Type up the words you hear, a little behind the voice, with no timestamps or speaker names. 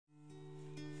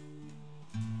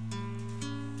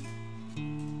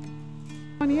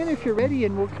Come on in if you're ready,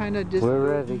 and we'll kind of just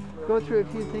go through a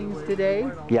few things today.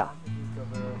 Yeah.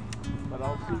 But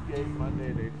I'll see Gabe Monday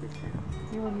at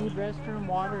 8:15. You will need restroom,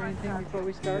 water, anything before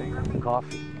we start?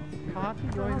 Coffee. Coffee?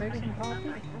 Do you want to make some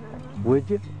coffee? Would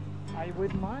you? I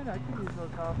wouldn't mind. I could use a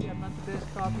little coffee. I'm not the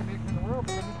best coffee maker in the world,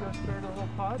 but let me go start a little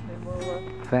pot and then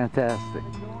we'll... Fantastic.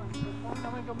 I'm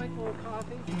going to go make a little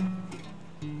coffee.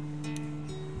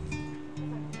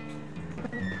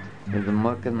 With the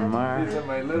muck and the mire. These are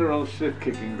my literal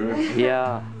shit-kicking boots.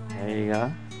 Yeah, there you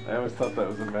go. I always thought that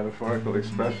was a metaphorical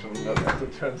expression, but as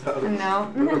it turns out it's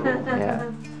no. literal.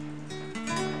 Yeah.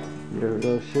 You're a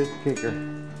little shit kicker.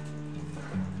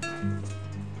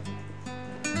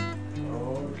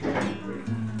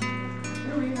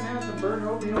 We even have some burnt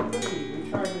oatmeal cookies. We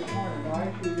tried this morning. No, I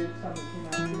actually did some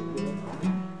that came out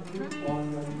too.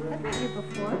 I met you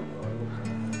before.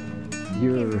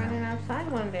 You're Came running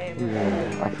outside one day.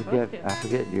 I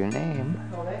forget your name.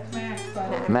 Oh, that's Max, by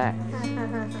the way. Max.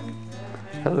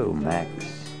 Hello, Max.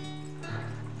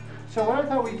 So what I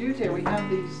thought we'd do today, we have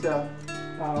these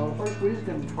horse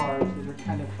wisdom cards that are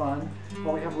kind of fun.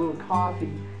 Well, we have a little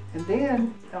coffee. And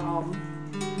then,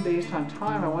 based on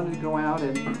time, I wanted to go out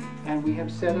and we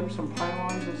have set up some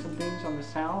pylons and some things on the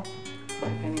south,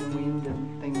 depending on wind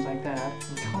and things like that,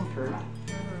 and comfort.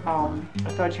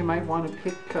 I thought you might want to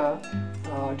pick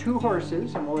 2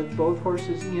 horses, and we'll let both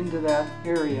horses into that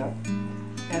area.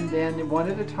 And then one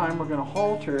at a time we're going to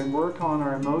halter and work on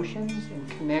our emotions and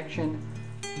connection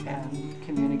and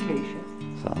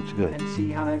communication. Sounds good. And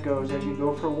see how that goes as you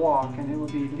go for a walk. And it will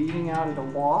be leading out at a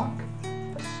walk,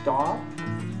 a stop,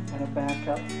 and a back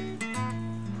up. And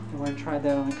we're going to try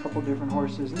that on a couple different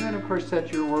horses. And then of course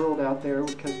that's your world out there,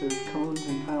 because there's cones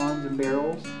and pylons and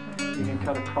barrels. You can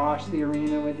cut across the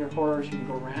arena with your horse, you can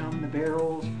go around the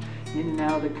barrels, in and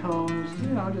out of the cones, you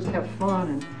know, just have fun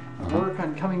and work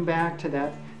on coming back to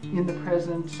that in the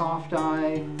present, soft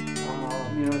eye.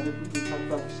 You know, we talked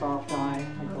about the soft eye,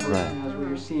 like the horse has, where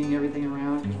you're seeing everything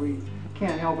around, because we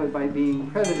can't help it by being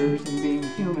predators and being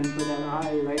humans with that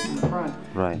eye right in the front.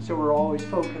 Right. So we're always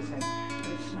focusing.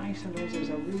 It's nice sometimes there's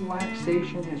a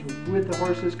relaxation as with the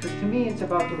horses, because to me it's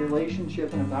about the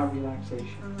relationship and about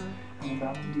relaxation. And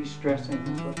about de-stressing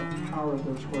is what the power of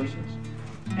those horses.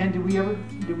 And did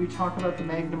we talk about the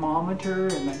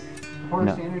magnemometer and the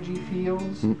horse energy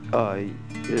fields? A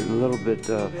little bit.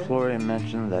 Florian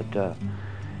mentioned that the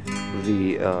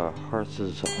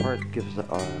horse's heart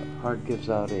gives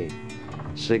out a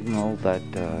signal that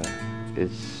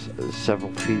is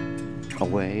several feet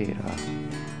away.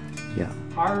 Yeah.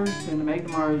 Ours and the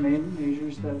magnemometer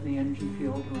measures the energy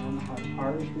field around the heart.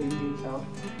 Ours radiates out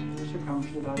the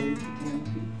circumference about 8 to 10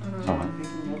 feet. So I'm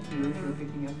picking up yours, you're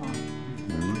picking up mine.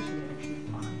 This is actually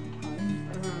 5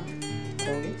 times.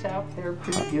 So it's out there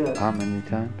pretty good. How many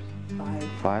times?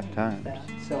 5 times. That.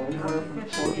 So anywhere from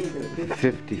 40 to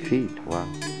 50 feet. Wow.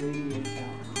 It radiates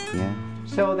out. Yeah.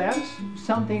 So that's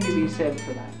something to be said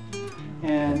for that.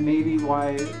 And maybe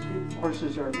why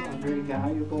horses are very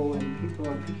valuable, and people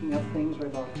are picking up things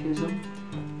like autism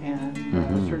and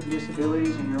certain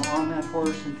disabilities, and you're on that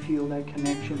horse and feel that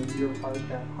connection of your heart,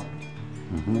 that heart.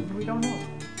 And we don't know.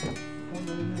 Don't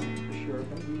really know for sure,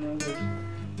 but we know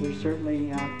there's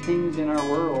certainly things in our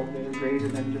world that are greater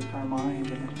than just our mind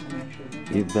and its connection.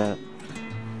 You bet.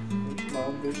 There's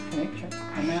love, there's connection.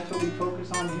 And that's what we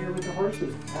focus on here with the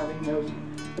horses, having those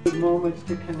moments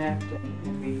to connect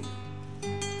and be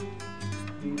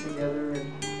together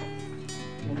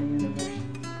and in the universe.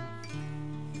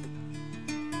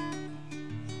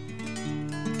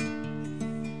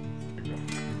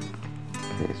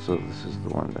 Okay, so this is the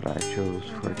one that I chose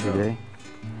for today.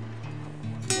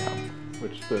 Yeah.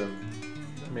 Which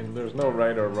I mean, there's no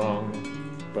right or wrong,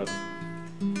 but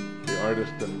the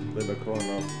artist in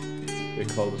Lilaconov, they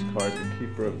call this card the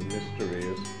Keeper of the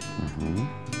Mysteries.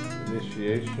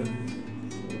 Initiation,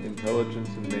 intelligence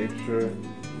in nature,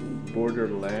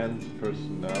 borderlands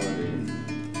personality.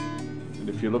 And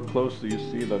if you look closely, you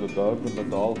see that a dove and a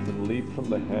dolphin leap from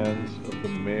the hands of the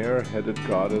mare-headed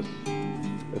goddess,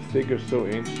 a figure so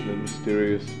ancient and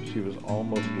mysterious she was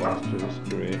almost lost to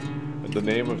history. And the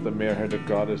name of the mare-headed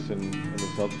goddess in the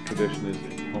Celtic tradition is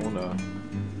Epona.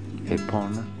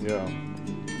 Epona? Yeah.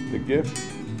 The gift.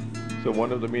 So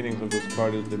one of the meanings of this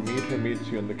card is the meter meets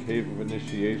you in the cave of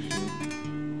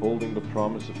initiation, holding the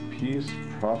promise of peace,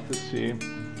 prophecy,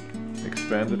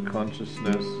 expanded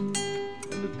consciousness,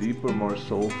 and a deeper, more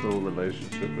soulful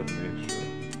relationship with nature.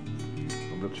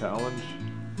 And the challenge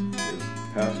is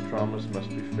past traumas must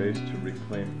be faced to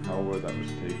reclaim power that was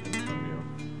taken from you.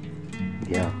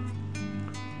 Yeah.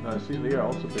 Now I see Leah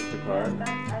also picked a card.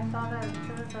 I saw that as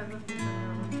soon as I looked at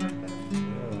the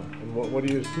Yeah, and And what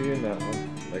do you see in that one?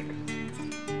 Like,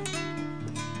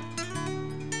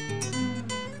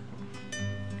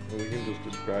 well, you can just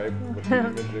describe what the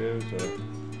image is, or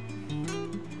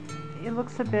It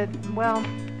looks a bit, well,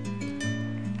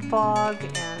 fog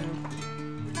and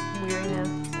weariness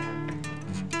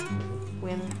and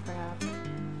wind, perhaps.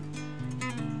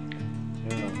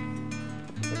 yeah.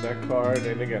 And that card,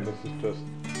 and again, this is just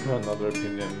another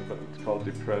opinion, but it's called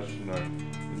depression or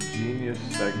ingenious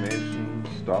stagnation,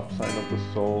 stop sign of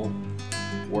the soul,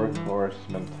 workhorse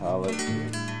mentality.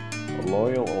 A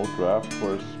loyal old draft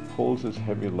horse pulls his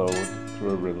heavy load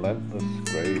through a relentless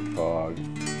gray fog.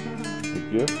 The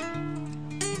gift?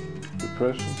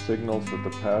 Depression signals that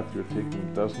the path you're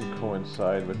taking doesn't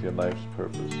coincide with your life's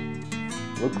purpose.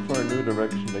 Look for a new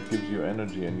direction that gives you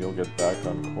energy and you'll get back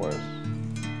on course.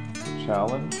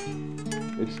 Challenge?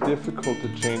 It's difficult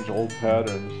to change old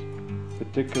patterns,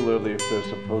 particularly if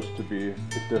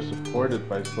they're supported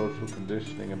by social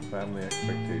conditioning and family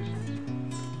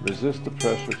expectations. Resist the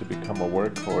pressure to become a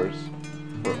workhorse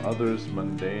for others'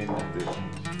 mundane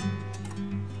ambitions.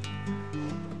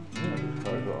 Yeah, these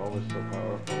cards are always so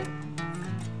powerful.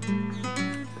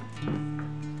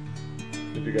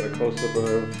 Did you get a close-up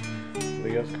of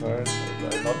Leah's card?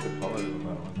 I love the colors in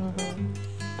that one.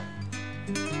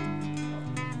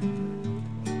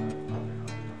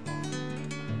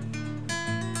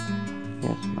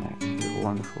 Yes, Max, you're a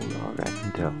wonderful dog, I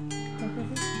can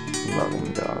tell.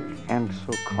 Loving dog, and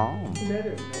so calm.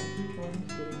 Better,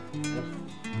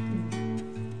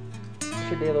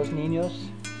 de los Niños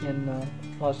in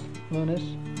Los Lunas,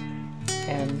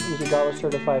 and Isabella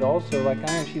certified also, like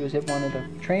I am. She was at one of the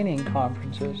training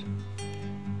conferences,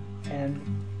 and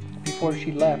before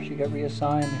she left, she got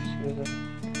reassigned. She was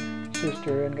a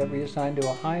sister and got reassigned to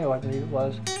Ohio, I believe it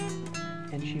was,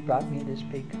 and she brought me this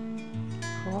big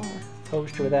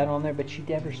poster with that on there, but she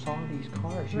never saw these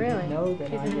cars. She Really? didn't know that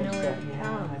She I didn't was know that. it.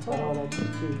 Yeah, Oh, I thought, oh, that's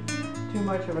just too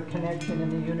much of a connection in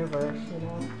the universe, you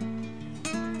know.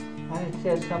 And it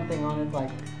says something on it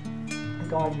like,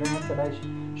 God grant that I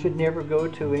should never go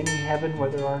to any heaven where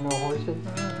there are no horses.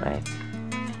 Right.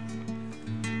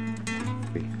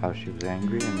 How she was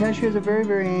angry and... Yeah, she was a very,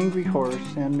 very angry horse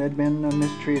and had been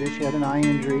mistreated. She had an eye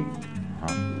injury.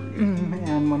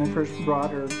 And when I first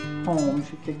brought her home,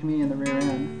 she kicked me in the rear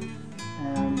end.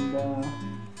 And then,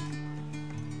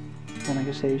 like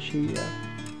I say, she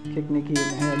kicked Nikki in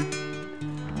the head.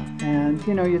 And,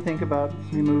 you know, you think about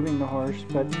removing the horse,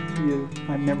 but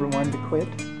I've never wanted to quit.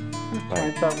 So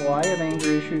I thought, well, I have anger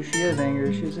issues, she has anger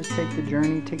issues, let's take the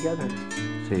journey together.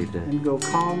 So you did. And go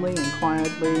calmly and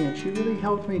quietly, and she really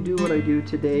helped me do what I do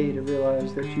today, to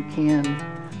realize that you can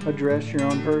address your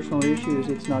own personal issues.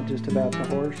 It's not just about the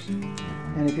horse.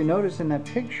 And if you notice in that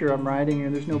picture I'm riding her,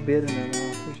 there's no bit in her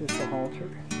mouth, there's just a halter.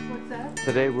 What's that?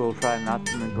 Today we'll try not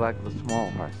to neglect the small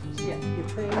horses. Yeah,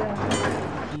 if they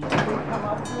come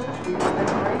up to us, we let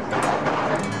them race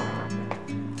it.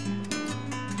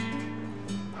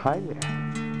 Hi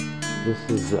there. This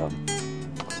is No?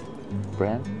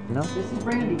 This is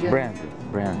Brandy. Yes.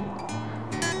 Brandy.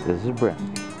 This is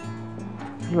Brandy.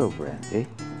 Hello, Brandy.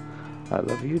 I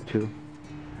love you too.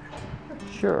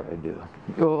 Sure I do.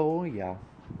 Oh yeah.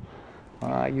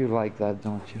 You like that,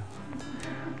 don't you?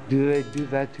 Do they do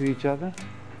that to each other?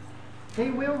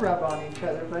 They will rub on each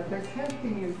other, but they're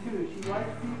testing you too. She likes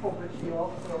people, but she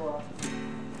also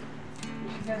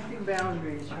she's testing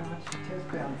boundaries. She wants to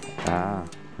test boundaries. Ah.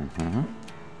 Mm-hmm.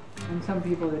 And some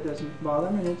people it doesn't bother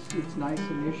them, and it's nice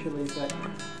initially, but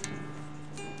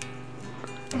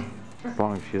As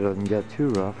long as she doesn't get too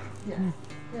rough. yeah,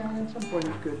 at some point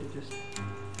it's good to just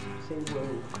say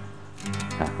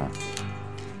whoa. Uh-huh.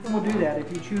 And we'll do that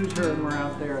if you choose her and we're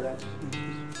out there. That's when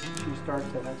she starts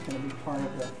that. That's going to be part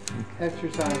of the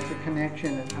exercise for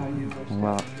connection and how you establish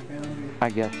Well, your boundaries. I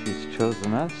guess she's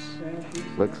chosen us. Yeah,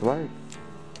 she's Looks like.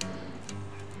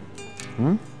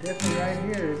 Hmm? definitely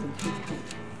right here, isn't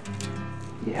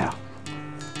she? Yeah.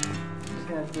 She's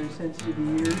had very sensitive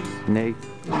ears. Nate.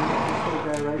 This little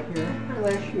guy right here.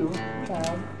 Bless you,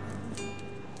 child.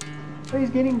 But he's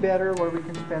getting better, where we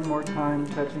can spend more time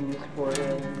touching his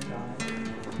forehead and his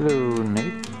eyes. Hello,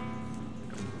 Nate.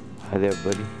 Hi there,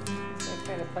 buddy. They're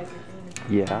trying to fight your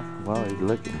fingers. Yeah, well, he's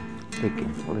licking.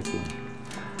 Licking,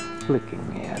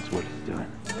 yeah, that's what he's doing.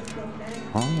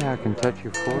 Oh, yeah, I can touch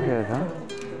your forehead, huh?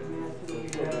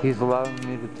 He's allowing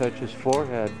me to touch his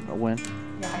forehead, Win.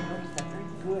 Yeah, I noticed that.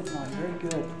 Very good, Ron. Very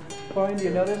good. Brian, do you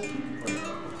notice?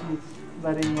 He's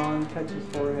letting Ron touch his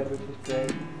forehead, which is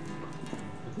great.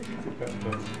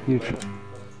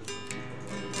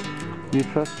 You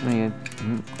trust me,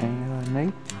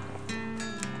 Nate?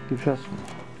 You trust me?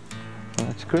 Well,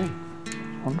 that's great.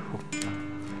 Wonderful.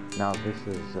 Now this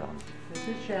is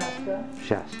Shasta.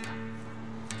 Shasta.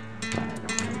 Right,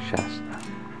 okay, Shasta.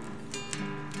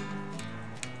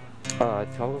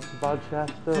 Tell us about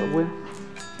Shasta, Will.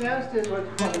 Shasta is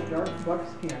what's called a dark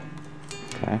buckskin.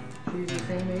 Okay. She's the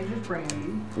same age as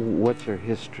Brandy. What's her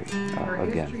history? Her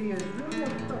Again. history is really a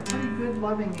pretty good,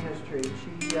 loving history.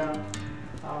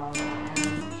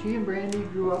 She and Brandy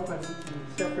grew up in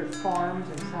separate farms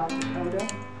in South Dakota,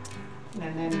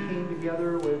 and then came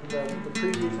together with the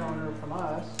previous owner from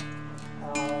us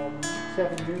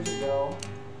 7 years ago,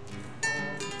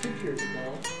 6 years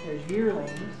ago, as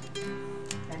yearlings,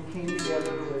 and came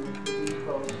together with these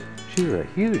folks. She's a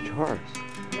huge horse.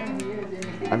 Yeah, he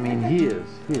is. I mean, he is.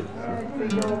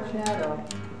 Big old Shadow.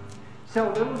 So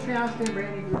little Shasta and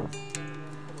Brandy grew.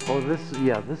 Oh, this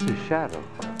is Shadow.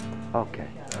 Okay.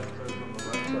 Shasta's on the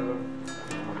left side of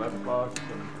the left box,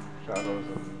 and Shadows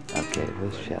on Okay,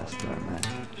 this Shasta and that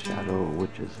Shadow,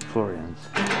 which is Florian's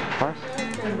horse.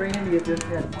 Shasta and Brandy have just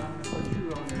had one or two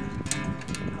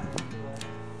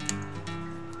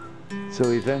owners.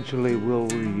 So eventually, will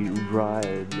we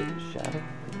ride Shadow?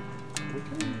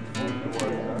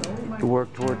 To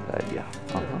work toward that, yeah.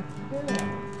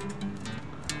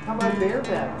 How about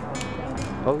bareback?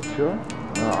 Oh, sure.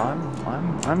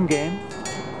 I'm game.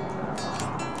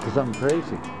 Cause I'm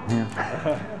crazy. Yeah.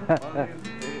 Well,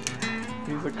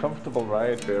 he's a comfortable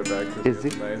ride bareback. Is he?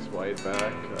 Nice wide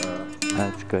back.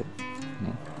 That's good.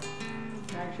 Yeah.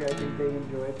 Actually, I think they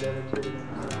enjoy it better too.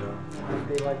 I think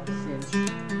they like the cinch.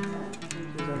 Cinch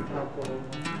is uncomfortable.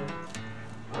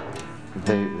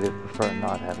 They prefer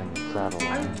not having a saddle I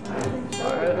on. think so. I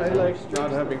like not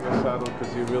having the saddle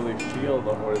because you really feel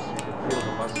the horse. You can feel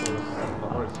the muscles on the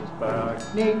horse's back.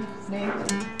 Nate.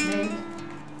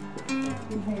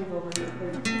 Behave over here,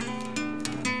 please.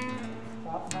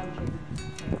 Stop munching.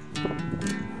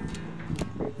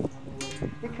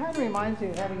 It kind of reminds me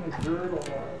of having this girdle,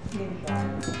 skin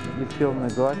shine. You feel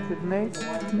neglected, Nate?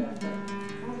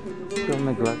 Feel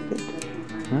neglected?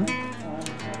 Huh?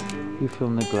 You feel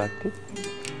neglected?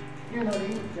 You know,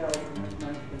 they eat gelatin as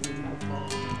much as you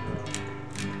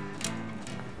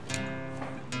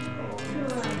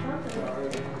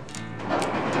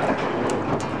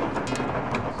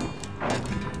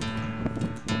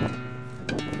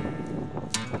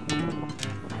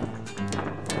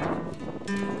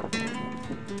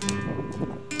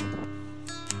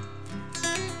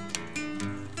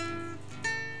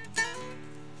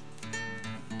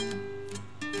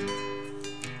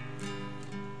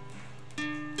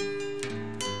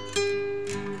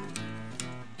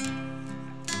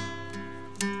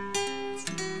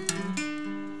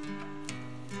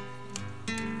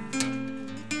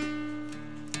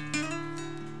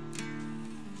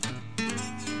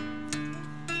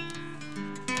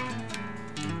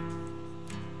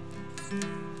Thank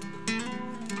you.